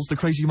Cuddles, the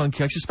crazy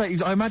monkey.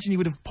 I imagine he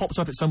would have popped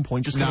up at some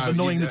point, just kind of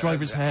annoying the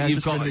driver's hair,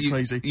 just going a bit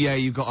crazy. Yeah,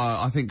 you've got,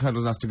 I think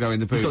Cuddles has to go in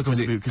the boot. He's got to go in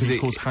the boot, because he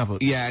caused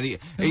havoc. Yeah,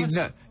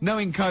 and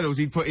knowing Cuddles,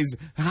 he'd put his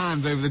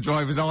hands over the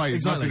driver's eyes,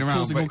 exactly, knocking around.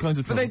 Causing all kinds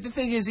of trouble. But the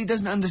thing is, he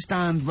doesn't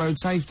understand road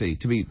safety,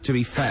 to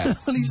be fair.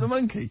 Well, he's a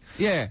monkey.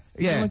 Yeah,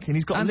 he's a monkey, and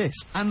he's got a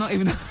lisp. And not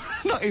even,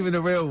 not even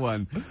a real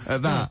one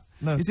at that.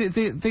 No. Is it,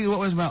 the thing what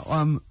was about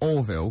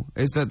Orville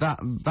is that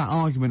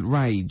argument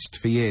raged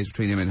for years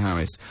between him and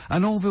Harris,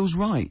 and Orville's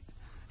right.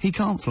 He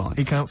can't fly.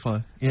 He can't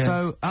fly. Yeah.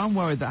 So I'm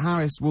worried that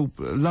Harris will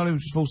lull him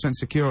to full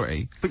sense of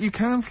security. But you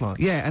can fly.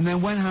 Yeah, and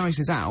then when Harris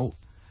is out,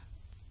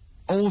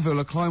 Orville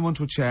will climb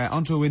onto a chair,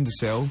 onto a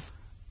windowsill,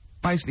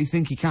 basically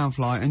think he can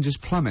fly, and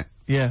just plummet.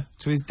 Yeah.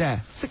 To his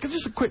death.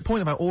 Just a quick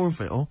point about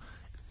Orville.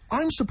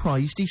 I'm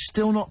surprised he's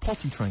still not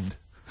potty trained.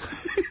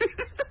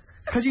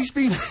 Because he's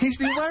been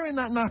wearing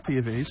that nappy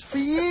of his for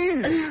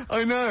years.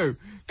 I know.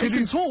 He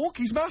can talk.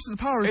 He's mastered the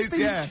power of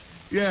speech.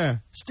 Yeah.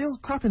 Still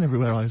crapping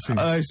everywhere, I assume.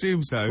 I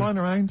assume so. Flying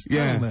around.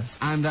 Yeah. Mess.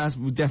 And as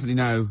we definitely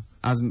know,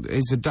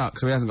 he's a duck,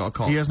 so he hasn't got a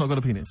cock. He has not got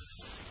a penis.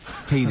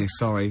 Penis,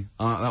 sorry.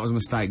 That was a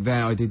mistake.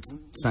 There, I did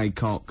say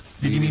cock.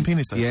 Did you mean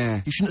penis, though?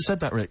 Yeah. You shouldn't have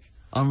said that, Rick.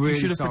 I'm really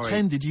sorry. You should have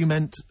pretended you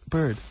meant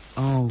bird.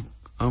 Oh,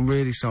 I'm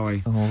really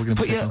sorry. Oh, we're going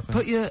to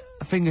put your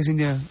fingers in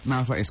your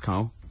mouth like this,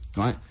 Carl.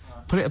 Right?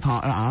 Put it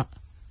apart like that.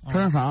 Put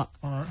it apart.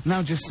 Alright.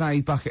 Now just say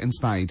bucket and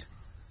spade.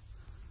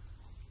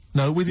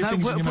 No, with your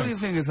fingers in your mouth. Put your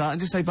fingers like that and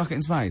just say bucket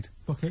and spade.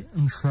 Bucket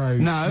and spade.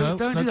 No,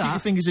 don't do keep that. your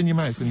fingers in your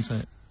mouth when you say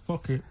it.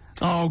 Bucket.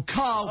 Oh,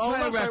 Carl, play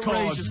that's record.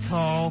 outrageous,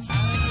 Carl.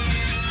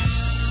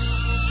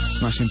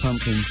 Smashing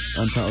Pumpkins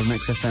on Total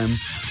Mix FM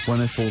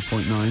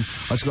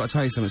 104.9. I just got to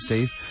tell you something,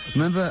 Steve.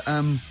 Remember,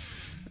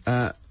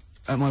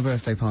 at my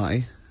birthday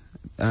party,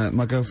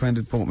 my girlfriend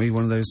had bought me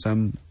one of those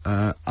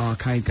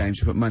arcade games.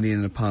 You put money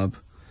in a pub,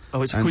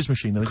 Oh, it's a quiz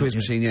machine, though, isn't Quiz it?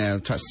 machine, yeah,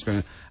 touch the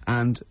screen.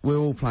 And we're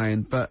all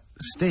playing, but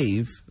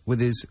Steve,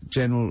 with his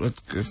general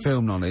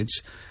film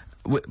knowledge,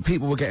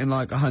 people were getting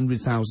like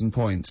 100,000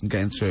 points and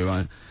getting through,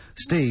 right?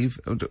 Steve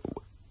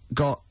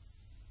got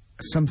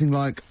something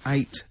like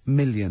 8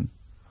 million.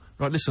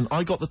 Right, listen,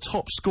 I got the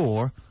top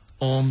score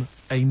on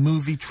a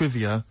movie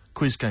trivia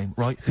quiz game,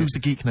 right? Who's the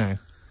geek now?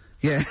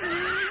 Yeah.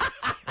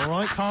 All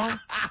right, Carl?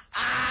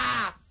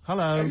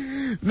 Hello.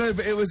 No,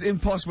 but it was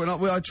impossible.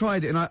 And I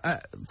tried it, and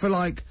for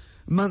like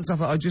months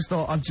after, I just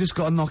thought, I've just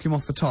got to knock him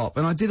off the top.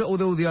 And I did it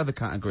with all the other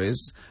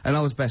categories, and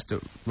I was best at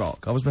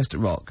rock.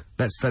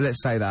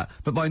 Let's say that.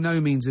 But by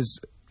no means is,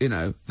 you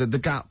know, the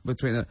gap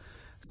between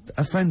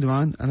a friend of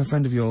mine and a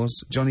friend of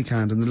yours, Johnny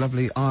Camden, the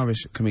lovely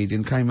Irish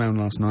comedian, came round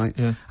last night,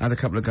 had a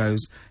couple of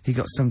goes. He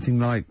got something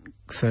like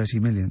 30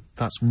 million.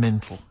 That's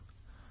mental.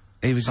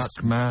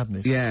 That's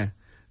madness. Yeah.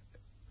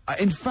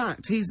 In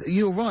fact,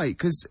 you're right,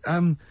 because,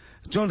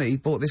 Johnny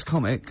bought this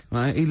comic,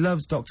 right? He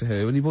loves Doctor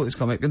Who, and he bought this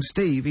comic, and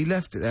Steve, he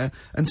left it there,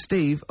 and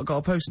Steve got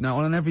a post-it note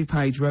on every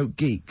page wrote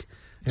geek.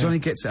 Yeah. Johnny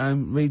gets it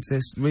home, reads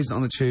it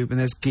on the tube, and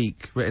there's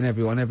geek written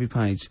on every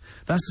page.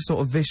 That's the sort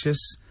of vicious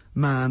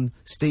man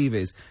Steve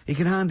is. He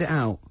can hand it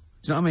out.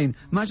 Do you know what I mean?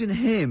 Imagine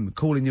him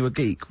calling you a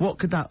geek.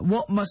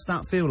 What must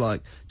that feel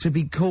like, to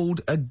be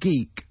called a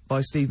geek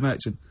by Steve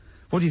Merchant?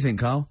 What do you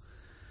think, Carl?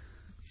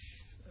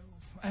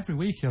 Every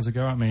week he has a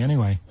go at me,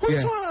 anyway. What are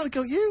you talking about, a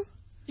go at you?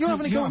 You're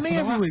having a go at me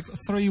every week.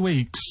 3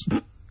 weeks.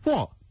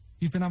 What?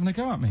 You've been having a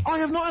go at me. I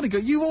have not had a go.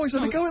 You've always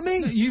had a go at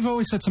me. You've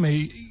always said to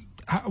me,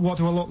 what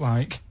do I look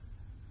like?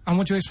 And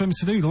what do you expect me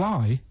to do,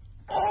 lie?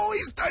 Oh,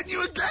 he's done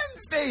you again,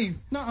 Steve!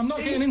 No, I'm not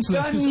getting into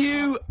this. He's done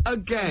you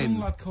again. A young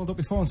lad called up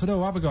before and said,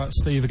 oh, have a go at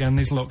Steve again,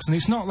 these looks. And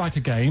it's not like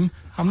a game.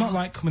 I'm not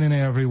like coming in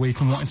here every week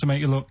and wanting to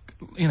make you look,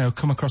 you know,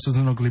 come across as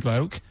an ugly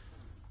bloke.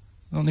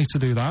 I don't need to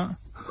do that.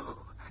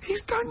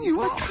 He's done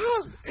you up. I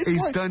can't.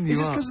 He's done you up. Is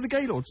this because of the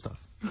Gaylord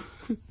stuff?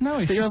 No,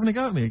 it's That you're having a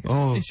go at me again?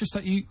 Oh. It's just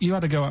that you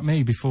had a go at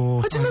me before.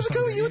 I didn't have a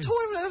go at you at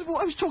all.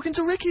 I was talking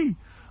to Ricky.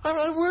 I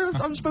haven't had a word. I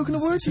haven't spoken a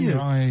word to you.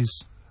 Your eyes.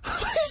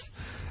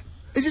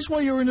 Is this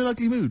why you're in an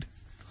ugly mood?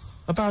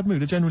 A bad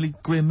mood? A generally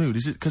grim mood?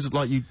 Is it because,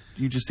 like, you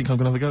just think I'm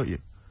going to have a go at you?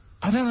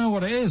 I don't know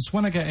what it is.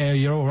 When I get here,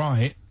 you're all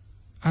right.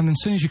 And then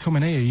as soon as you come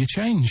in here, you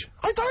change.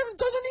 I haven't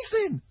done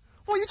anything.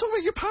 What are you talking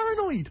about? You're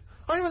paranoid.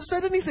 I haven't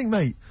said anything,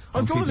 mate.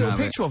 I've drawn a little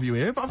picture of you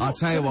here, but I'll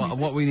tell you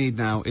what we need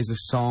now is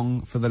a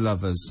song for the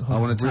lovers. Oh, I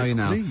want to tell you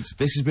now. Please.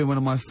 This has been one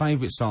of my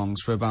favourite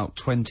songs for about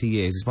 20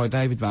 years. It's by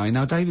David Bowie.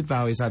 Now, David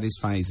Bowie's had his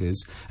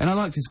phases, and I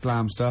liked his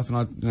glam stuff,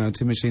 and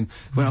Tin Machine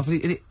went off.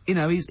 You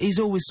know, he's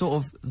always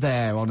sort of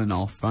there on and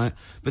off, right?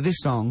 But this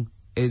song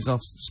is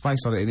off Space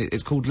Oddity, and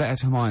it's called Letter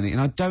to Hermione, and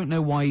I don't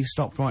know why he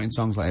stopped writing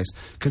songs like this,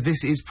 because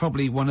this is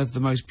probably one of the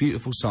most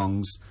beautiful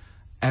songs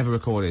ever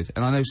recorded,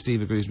 and I know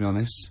Steve agrees with me on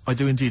this. I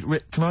do indeed.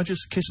 Rick, can I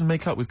just kiss and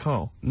make up with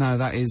Carl? No,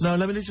 that is... No,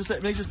 let me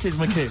just kiss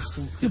my kiss.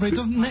 Yeah, but it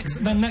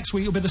doesn't. Then next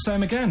week it'll be the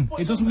same again.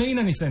 It doesn't mean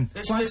anything.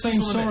 It's like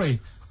saying sorry.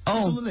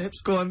 Oh, on the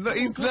lips. Go on, look,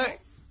 he's...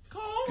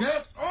 Carl!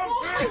 Get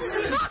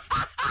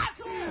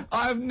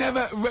I've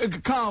never...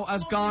 Carl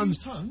has gone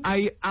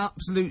a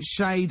absolute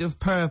shade of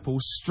purple,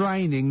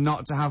 straining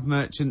not to have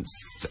Merchant's...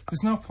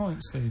 There's no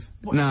point, Steve.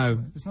 No.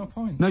 There's no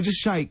point. No, just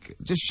shake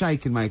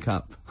and make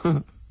up.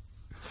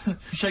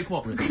 Shake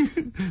what, Rick?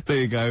 There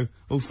you go.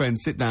 All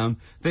friends, sit down.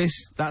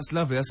 That's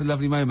lovely. That's a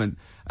lovely moment.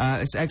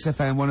 It's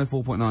XFM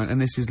 104.9,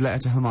 and this is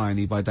Letter to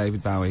Hermione by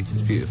David Bowie.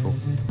 It's beautiful.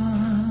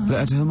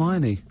 Letter to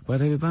Hermione by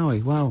David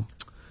Bowie. Wow.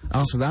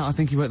 After that, I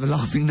think he wrote The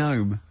Laughing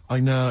Gnome. I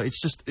know, it's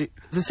just... the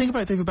thing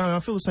about David Bowie, I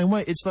feel the same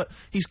way. It's that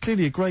he's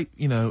clearly a great,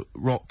 you know,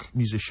 rock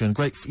musician,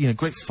 great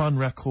fun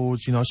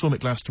records, you know, I saw him at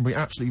Glastonbury,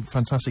 absolutely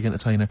fantastic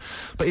entertainer.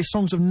 But his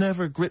songs have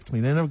never gripped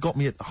me, they never got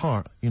me at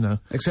heart, you know.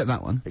 Except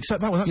that one.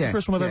 Except that one, that's the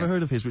first one I've ever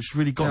heard of his, which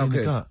really got me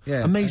in the gut.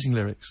 Yeah. Amazing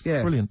lyrics.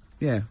 Yeah. Brilliant.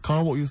 Yeah.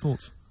 Carl, what were your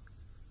thoughts?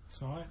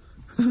 It's alright.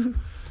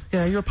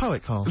 Yeah, you're a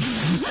poet, Carl.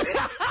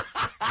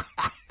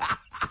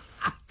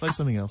 Play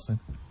something else, then.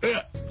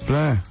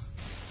 Blur.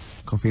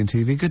 Coffee and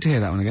TV. Good to hear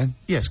that one again.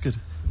 Yes, good.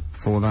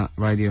 For that,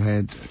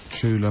 Radiohead,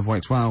 True Love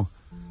Waits. Wow.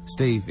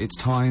 Steve, it's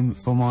time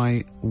for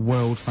my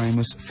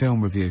world-famous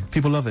film review.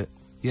 People love it.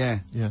 Yeah.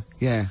 Yeah.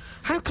 Yeah.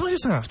 How can I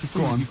just ask,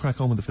 before you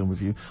crack on with the film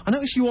review, I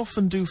notice you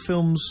often do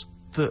films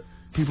that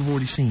people have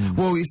already seen.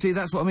 Well, you see,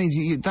 that's what I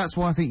mean. That's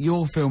why I think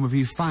your film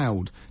review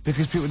failed,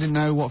 because people didn't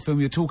know what film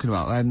you were talking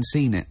about. They hadn't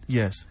seen it.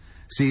 Yes.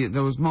 See,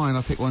 there was mine.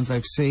 I picked ones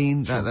they've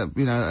seen. Sure.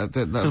 You know,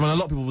 Because when a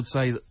lot of people would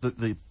say that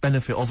the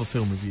benefit of a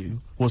film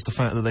review was the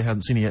fact that they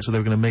hadn't seen it yet, so they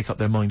were going to make up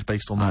their mind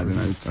based on that. I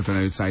don't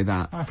know who'd say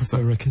that. I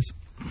prefer Ricky's.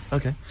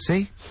 Okay.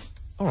 See?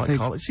 All right,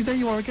 Carl. See, there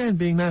you are again,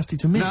 being nasty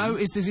to me. No,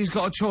 it's he's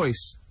got a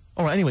choice.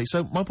 All right. Anyway,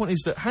 so my point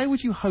is that how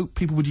would you hope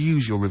people would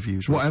use your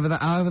reviews? Right?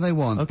 However they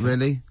want. Okay.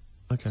 Really.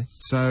 Okay.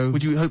 So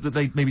would you hope that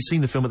they'd maybe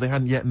seen the film but they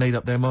hadn't yet made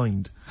up their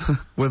mind?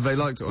 Whether they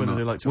liked it or Whether not.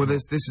 they liked it or well, not.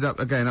 this is up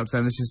to them.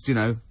 This is, you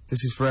know,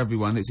 this is for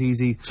everyone. It's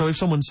easy. So if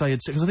someone say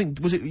it's... Because I think,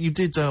 was it... You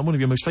did, one of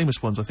your most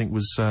famous ones, I think,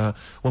 was, One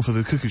Flew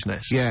Over the Cuckoo's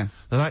Nest. Yeah.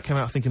 Now that came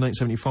out, I think, in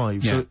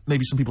 1975. Yeah. So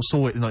maybe some people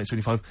saw it in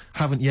 1975,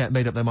 haven't yet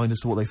made up their mind as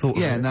to what they thought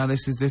of Yeah, it. now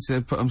this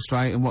put them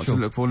straight and what to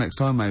look for next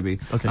time, maybe.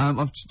 Okay.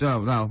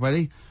 Now,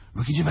 ready?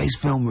 Ricky Gervais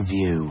film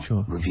review.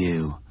 Sure.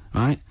 Review.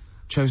 Right?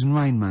 Chosen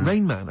Rain Man.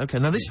 Rain Man, okay.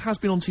 Now this has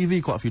been on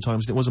TV quite a few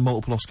times and it was a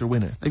multiple Oscar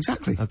winner.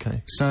 Exactly.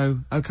 Okay. So,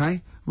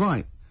 okay.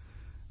 Right.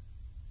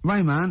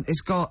 Rain Man,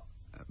 it's got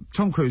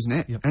Tom Cruise in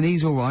it, and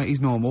he's alright, he's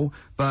normal,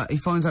 but he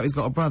finds out he's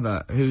got a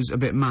brother who's a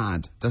bit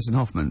mad. Dustin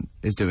Hoffman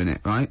is doing it,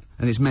 right?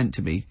 And it's meant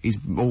to be. He's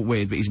all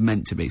weird, but he's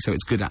meant to be, so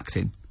it's good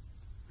acting.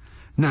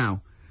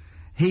 Now,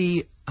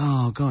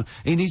 oh god,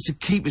 he needs to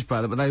keep his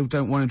brother, but they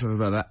don't want him to have a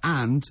brother,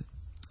 and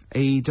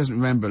he doesn't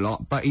remember a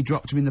lot, but he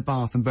dropped him in the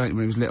bath and burnt him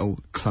when he was little,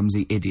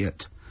 clumsy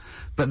idiot.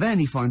 But then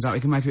he finds out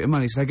he can make a bit of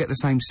money, so they get the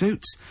same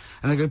suits,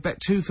 and they go bet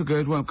 2 for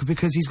good, well,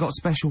 because he's got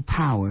special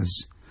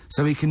powers.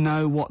 So he can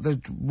know what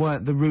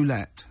the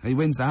roulette. He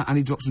wins that, and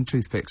he drops some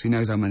toothpicks. He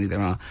knows how many there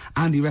are.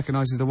 And he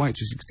recognises the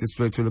waitress just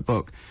through the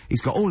book.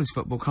 He's got all his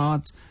football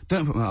cards.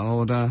 Don't put them out of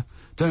order.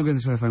 Don't go in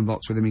the telephone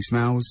box with him, he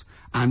smells.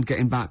 And get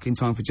him back in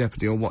time for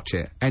Jeopardy or watch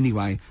it.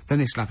 Anyway, then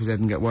they slap his head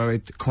and get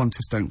worried.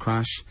 Qantas don't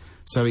crash.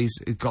 So he's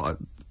got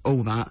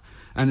all that.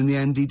 And in the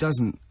end, he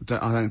doesn't,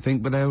 I don't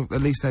think, but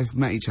at least they've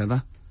met each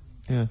other.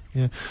 Yeah,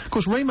 yeah. Of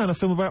course, Rain Man, a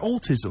film about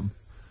autism,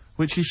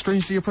 which is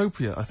strangely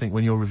appropriate, I think,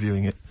 when you're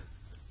reviewing it.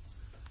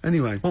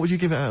 Anyway. What would you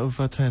give it out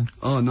of 10?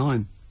 Oh,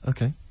 9.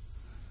 Okay.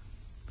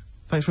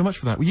 Thanks very much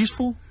for that. Were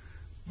useful?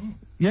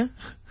 Yeah?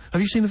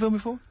 Have you seen the film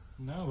before?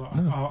 No,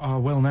 I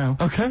will now.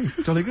 Okay,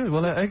 jolly good.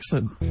 Well,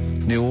 excellent.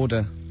 New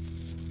Order.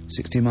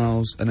 60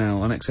 miles an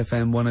hour on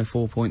XFM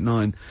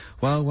 104.9.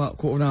 Well,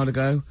 quarter of an hour to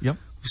go. Yep.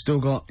 We've still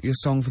got your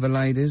Song for the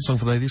Ladies. Song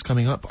for the Ladies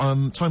coming up.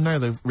 Time now,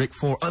 though, Rick,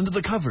 for Under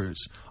the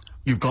Covers.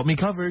 You've got me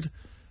covered.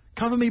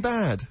 Cover Me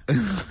Bad.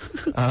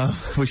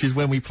 Which is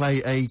when we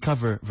play a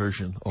cover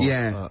version of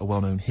a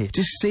well-known hit.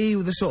 Just see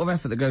the sort of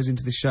effort that goes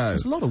into the show.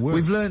 It's a lot of work.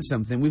 We've learned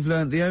something. We've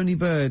learned the only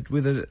bird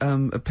with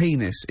a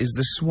penis is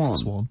the swan.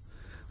 Swan.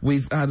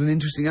 We've had an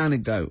interesting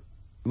anecdote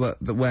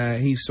where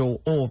he saw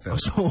Orville. I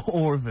saw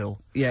Orville.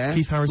 Yeah.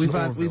 Keith Harrison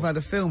Orville. We've had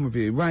a film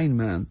review, Rain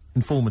Man.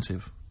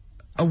 Informative.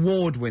 An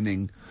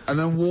award-winning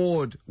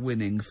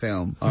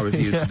film I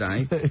reviewed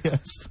today.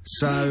 Yes.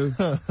 So...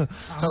 that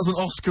was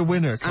an Oscar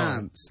winner, Carl.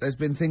 Ants. There's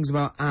been things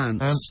about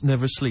ants. Ants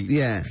never sleep.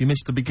 Yeah. If you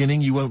missed the beginning,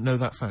 you won't know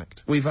that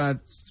fact. We've had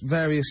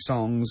various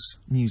songs.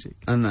 Music.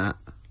 And that.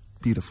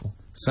 Beautiful.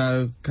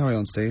 So, carry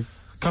on, Steve.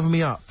 Cover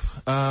Me Up.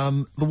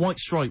 The White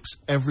Stripes,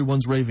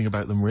 everyone's raving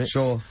about them, Rick.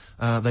 Sure.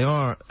 They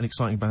are an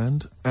exciting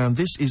band, and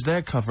this is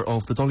their cover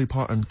of the Dolly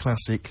Parton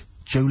classic,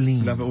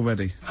 Jolene. Love it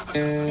already.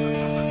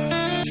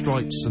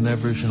 Stripes and their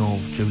version of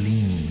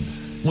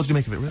Jolene. What did you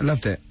make of it, Rick? I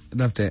loved it.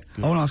 Loved it.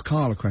 Good. I want to ask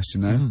Carl a question,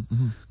 though.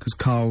 Because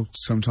Carl,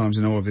 sometimes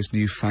in awe of this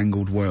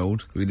newfangled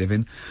world we live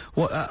in.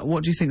 What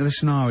do you think of the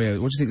scenario?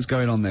 What do you think is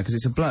going on there? Because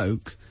it's a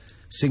bloke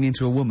singing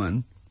to a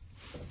woman,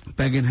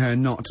 begging her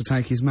not to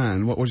take his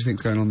man. What do you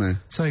think's going on there?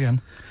 Say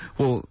again.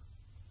 Well,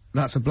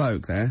 that's a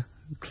bloke there,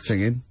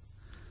 singing.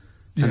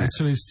 Yeah,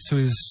 to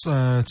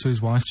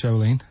his wife,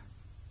 Jolene.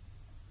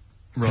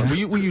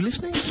 Right. Were you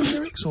listening to the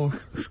lyrics, or?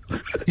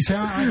 You see,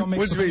 I got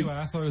mixed up anyway.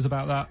 I thought it was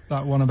about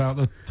that one about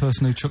the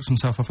person who chucks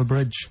himself off a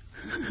bridge.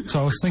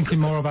 So I was thinking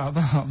more about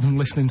that than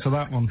listening to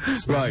that one.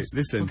 Right,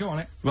 listen. Well, go on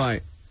it.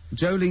 Right.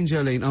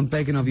 Jolene, I'm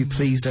begging of you,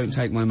 please don't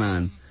take my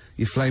man.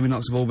 You flaming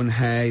locks of auburn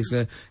hair,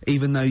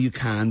 even though you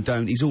can,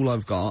 don't. He's all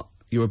I've got.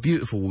 You're a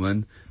beautiful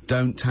woman.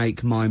 Don't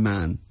take my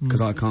man,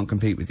 because I can't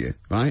compete with you,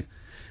 right?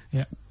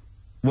 Yeah.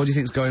 What do you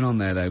think's going on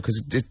there, though?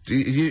 Because,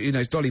 you know,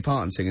 it's Dolly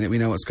Parton singing it, we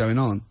know what's going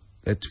on.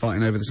 They're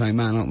fighting over the same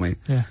man, aren't we?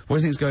 Yeah. What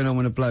do you think's going on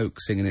when a bloke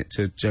singing it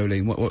to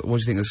Jolene? What do you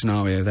think of the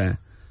scenario there?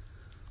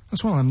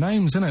 That's one of them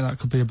names, isn't it? That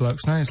could be a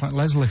bloke's name. It's like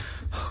Leslie.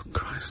 Oh,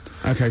 Christ.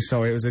 Okay,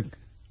 sorry, it was a...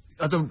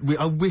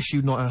 I wish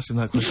you'd not asked him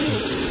that question.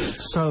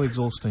 It's so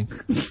exhausting.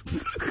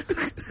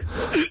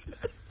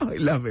 I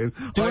love him.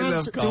 Do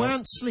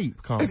ants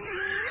sleep, Carl?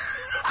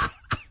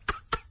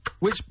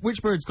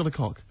 Which bird's got a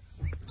cock?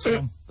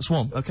 Swan. A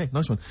swan. Okay,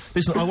 nice one.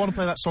 Listen, I want to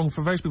play that song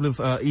for various people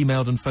who've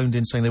emailed and phoned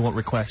in saying they want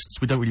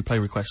requests. We don't really play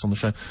requests on the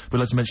show, but we'd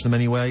like to mention them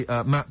anyway.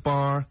 Matt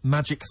Barr,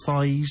 Magic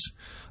Thighs.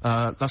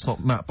 That's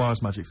not Matt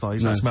Barr's Magic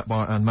Thighs, that's Matt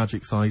Barr and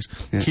Magic Thighs.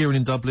 Yeah. Kieran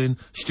in Dublin,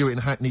 Stuart in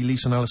Hackney,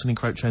 Lisa and Alison in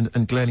Crouch End,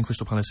 and Glenn in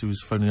Crystal Palace, who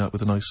was phoning up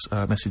with a nice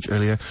message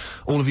earlier.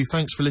 All of you,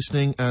 thanks for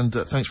listening, and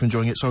thanks for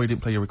enjoying it. Sorry we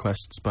didn't play your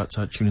requests, but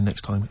tune in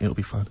next time, it'll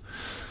be fun.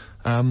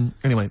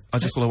 Anyway,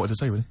 that's all I wanted to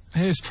say, really.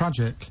 Here's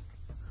Tragic.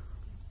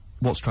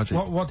 What's tragic?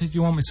 What did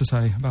you want me to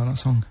say about that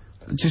song?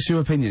 Just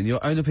your opinion.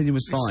 Your own opinion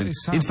was fine.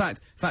 It's In fact,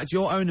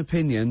 your own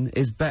opinion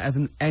is better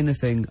than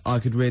anything I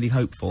could really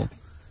hope for.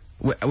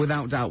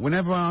 Without doubt.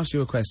 Whenever I ask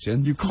you a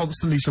question... You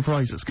constantly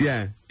surprise us.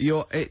 Yeah.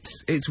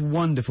 It's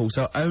wonderful.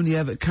 So only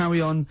ever... Carry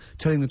on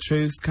telling the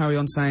truth, carry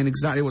on saying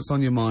exactly what's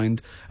on your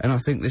mind, and I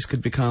think this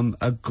could become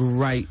a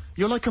great...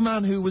 You're like a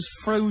man who was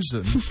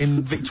frozen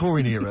in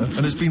Victorian era and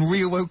has been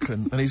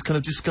reawoken, and he's kind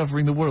of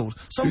discovering the world.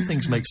 Some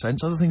things make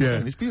sense, other things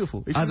don't. It's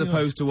beautiful. It's As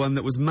opposed to one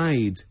that was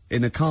made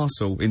in a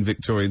castle in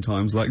Victorian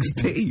times, like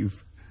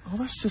Steve. Oh,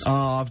 that's just... Oh,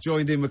 I've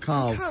joined in with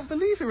Carl. I can't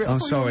believe it. I'm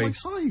sorry. On my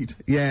side.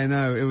 Yeah,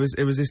 no, it was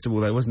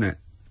irresistible though, wasn't it?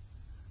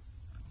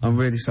 I'm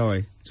really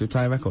sorry. Should we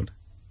play a record?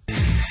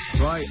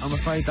 Right, I'm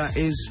afraid that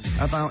is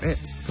about it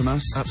from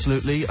us.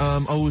 Absolutely.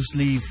 I always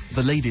leave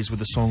the ladies with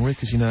the song,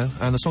 Rick, as you know.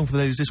 And the song for the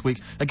ladies this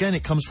week, again,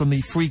 it comes from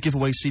the free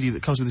giveaway CD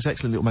that comes with this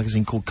excellent little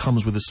magazine called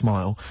Comes With a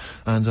Smile.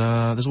 And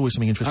there's always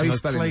something interesting. How are you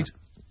spelling that?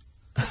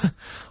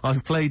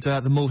 I've played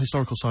the Mull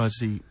Historical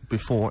Society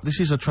before. This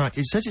is a track.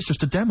 It says it's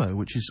just a demo,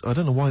 which is, I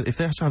don't know why. If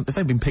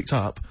they've been picked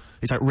up,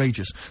 it's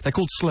outrageous. They're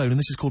called Sloan, and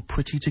this is called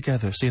Pretty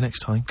Together. See you next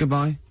time.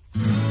 Goodbye.